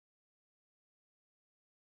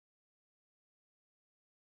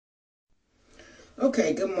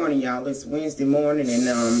Okay, good morning, y'all. It's Wednesday morning, and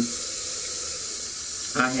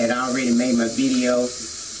I had already made my video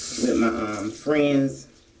with my friends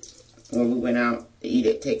when we went out to eat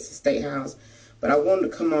at Texas State House. But I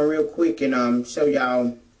wanted to come on real quick and show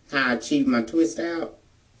y'all how I achieved my twist out.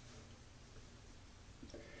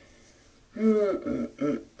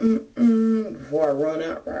 Before I run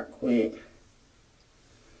out right quick.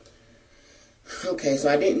 Okay, so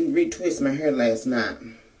I didn't retwist my hair last night.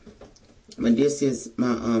 But this is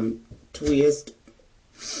my twist.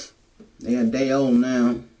 They're a day old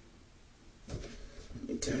now. Let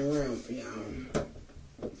me turn around for y'all.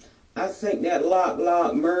 I think that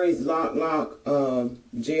Murray's Lock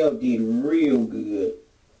gel did real good.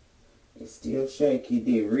 It's still shaky,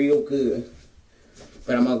 did real good.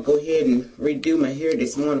 But I'm gonna go ahead and redo my hair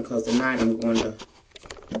this morning because tonight I'm going to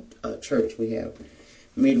church. We have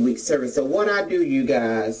midweek service. So what I do, you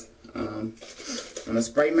guys, I'm gonna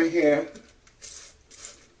spray my hair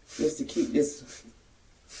just to keep this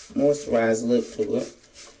moisturized look to it.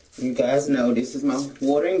 You guys know this is my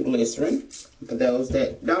water and glycerin. For those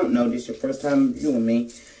that don't know, this is your first time viewing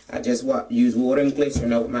me, I just use water and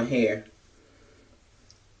glycerin over my hair.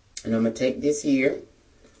 And I'm going to take this here.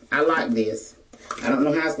 I like this. I don't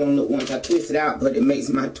know how it's going to look once I twist it out, but it makes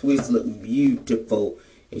my twist look beautiful,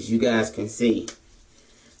 as you guys can see.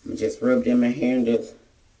 I'm going to just rub it in my hair and just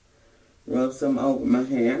rub some over my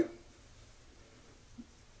hair.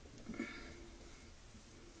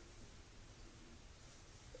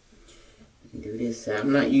 Do this side.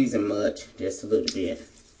 I'm not using much, just a little bit.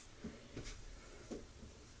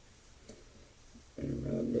 And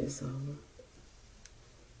rub this over.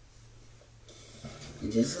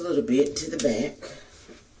 And just a little bit to the back.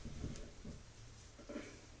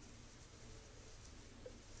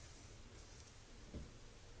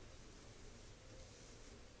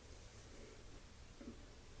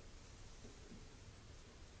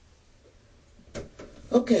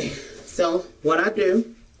 Okay, so what I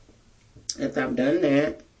do, after I've done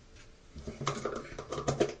that,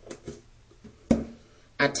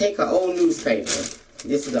 I take an old newspaper.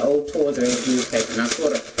 This is an old Toys R Us newspaper, and I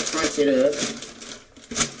sort of crunch it up,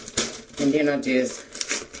 and then I just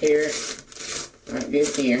tear it like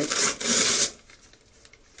this here.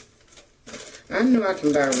 I know I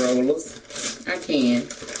can buy rollers. I can,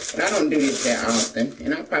 but I don't do this that often,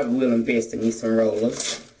 and I probably will invest in me some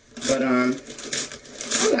rollers. But I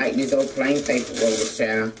like this old plain paper roller,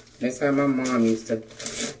 child. That's how my mom used to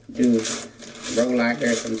roll our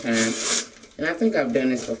hair sometimes. And I think I've done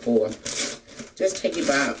this before. Just take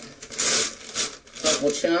about a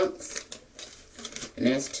couple chunks. And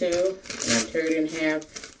that's two. And I tear it in half.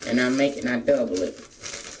 And I double it.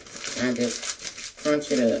 And I just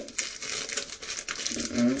crunch it up.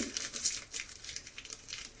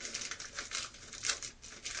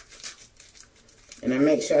 And I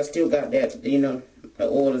make sure I still got that, the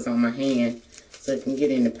oil is on my hand. So it can get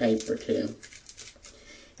in the paper too.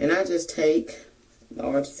 And I just take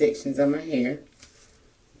large sections of my hair,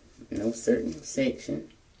 no certain section,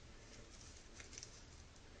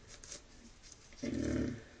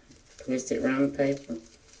 and twist it around the paper.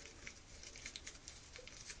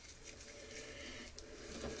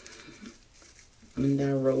 And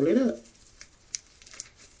I roll it up.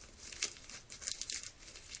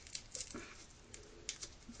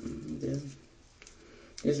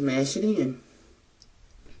 Just mash it in.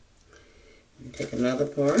 And take another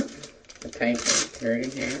part, the paper, tear it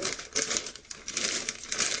in half,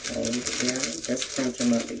 hold them together, just crunch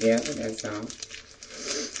them up together, that's all.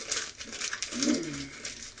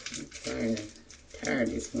 I'm tired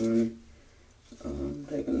this morning.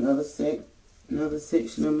 Take another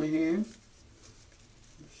section of my hair,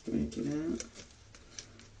 stretch it out.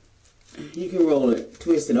 You can roll it,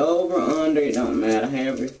 twist it over, under, it don't matter,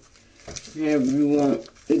 however you want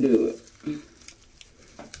to do it.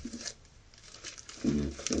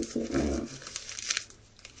 And twist it around.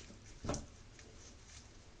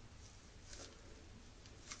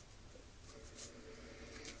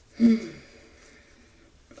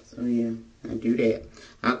 So yeah, I do that.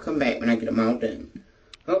 I'll come back when I get them all done.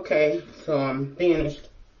 Okay, so I'm finished.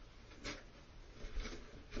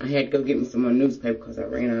 I had to go get me some more newspaper because I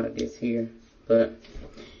ran out of this here. But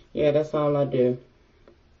yeah, that's all I do.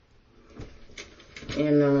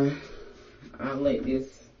 And I'll let this,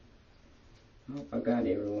 I hope I got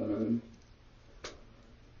everyone on.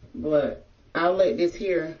 But I'll let this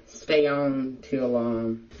here stay on till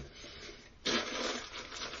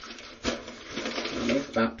it's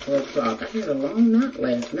about 12 o'clock. I had a long night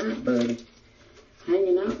last night, buddy.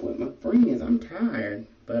 Hanging out with my friends. I'm tired.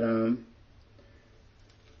 But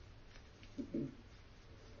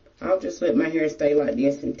I'll just let my hair stay like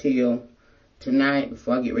this until tonight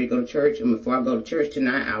before I get ready to go to church. And before I go to church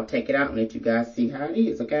tonight, I'll take it out and let you guys see how it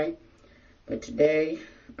is, okay? But today,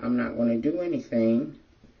 I'm not going to do anything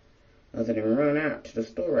other than run out to the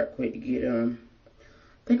store right quick to get, I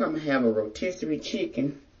think I'm going to have a rotisserie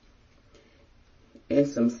chicken and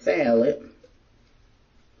some salad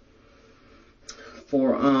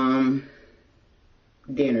for,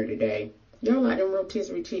 dinner today. Y'all like them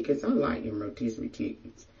rotisserie chickens? I like them rotisserie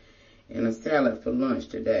chickens. And a salad for lunch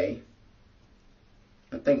today.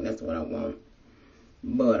 I think that's what I want.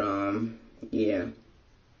 But, yeah.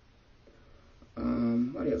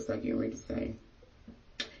 What else I getting ready to say?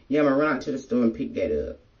 Yeah, I'm going to run out to the store and pick that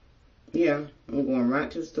up. Yeah, I'm going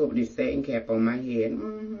right to the store with this satin cap on my head.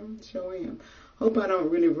 Sure am. Hope I don't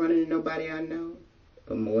really run into nobody I know.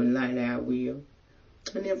 But more than likely I will.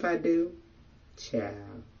 And if I do,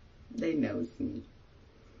 child, they knows me.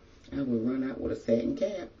 I will run out with a satin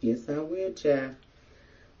cap. Yes, I will, child.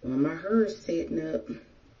 Well, my hair's setting up.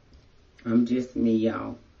 I'm just me,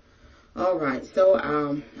 y'all. Alright, so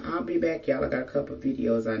I'll be back, y'all. I got a couple of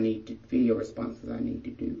videos video responses I need to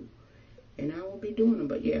do. And I will be doing them.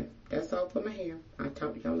 But yeah, that's all for my hair. I'll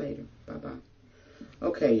talk to y'all later. Bye-bye.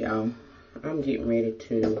 Okay, y'all. I'm getting ready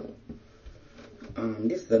to,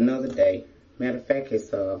 this is another day. Matter of fact,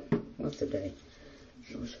 it's, what's the day?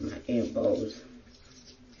 Wash my elbows.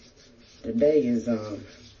 Today is,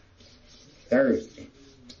 Thursday.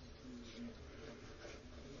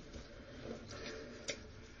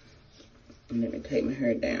 Let me take my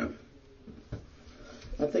hair down.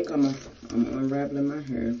 I think I'm unraveling my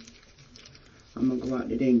hair. I'm gonna go out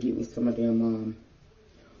today and get me some of them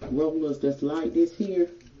rollers that's like this here.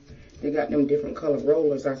 They got them different color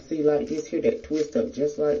rollers I see like this here that twist up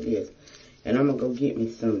just like this. And I'm gonna go get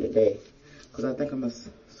me some today. Because I think I'm gonna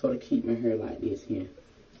sort of keep my hair like this here.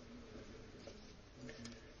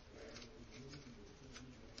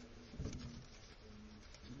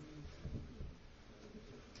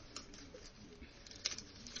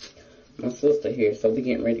 My sister here, so we're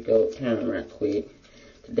getting ready to go uptown right quick.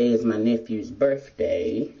 Today is my nephew's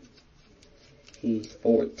birthday. He's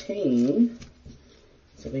 14.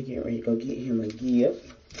 So we're getting ready to go get him a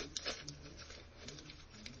gift.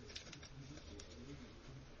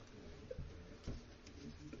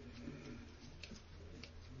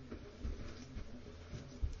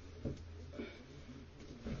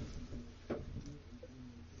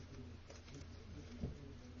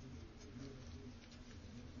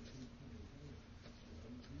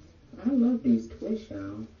 I love these twists,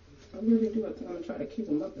 y'all. I really do. I think I'm going to try to keep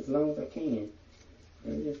them up as long as I can.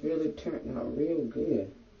 They just really turned out real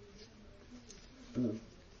good.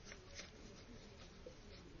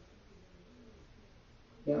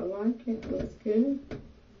 Y'all like it? Looks good.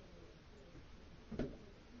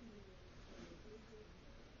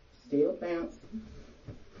 Still bouncing.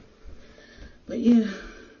 But yeah,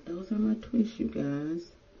 those are my twists, you guys.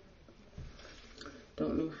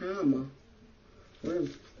 Don't know how I'm going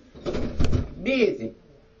to... Busy.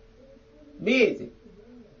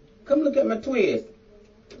 Come look at my twist.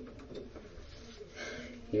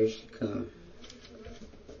 Here she comes.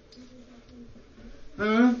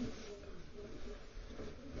 Huh?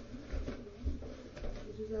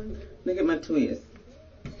 Look at my twist.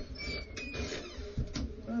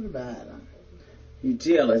 What about them? You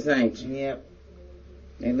jealous, ain't you? Yep.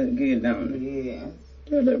 They look good, don't they? Yes.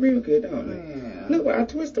 They look real good, don't they? Yeah. Look what I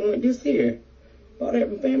twist them with this here. Bought that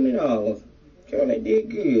from Family Dollar. Girl, they did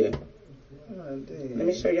good. Oh, damn. Let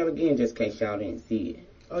me show y'all again just in case y'all didn't see it.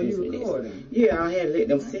 Oh, you recording? Yeah, I had to let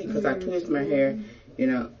them see because I twist my hair, you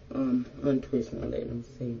know, untwist and let them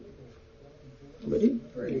see. But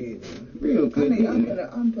it Pretty. real good.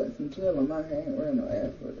 I'm putting some gel on my hair. I ain't wearing no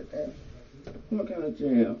ass for today. What kind of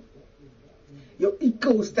gel? Your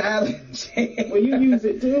eco styling gel. Well, you use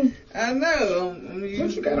it too? I know.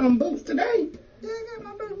 What you got on boots today? Yeah, I got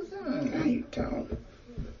my boots on. How you talk?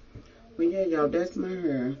 Well, yeah, y'all, that's my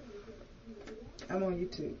hair. I'm on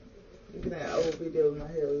YouTube. Looking at old videos, my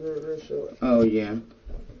hair was real short. Oh, yeah.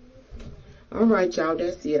 All right, y'all,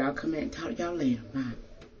 that's it. I'll come back and talk to y'all later. Bye.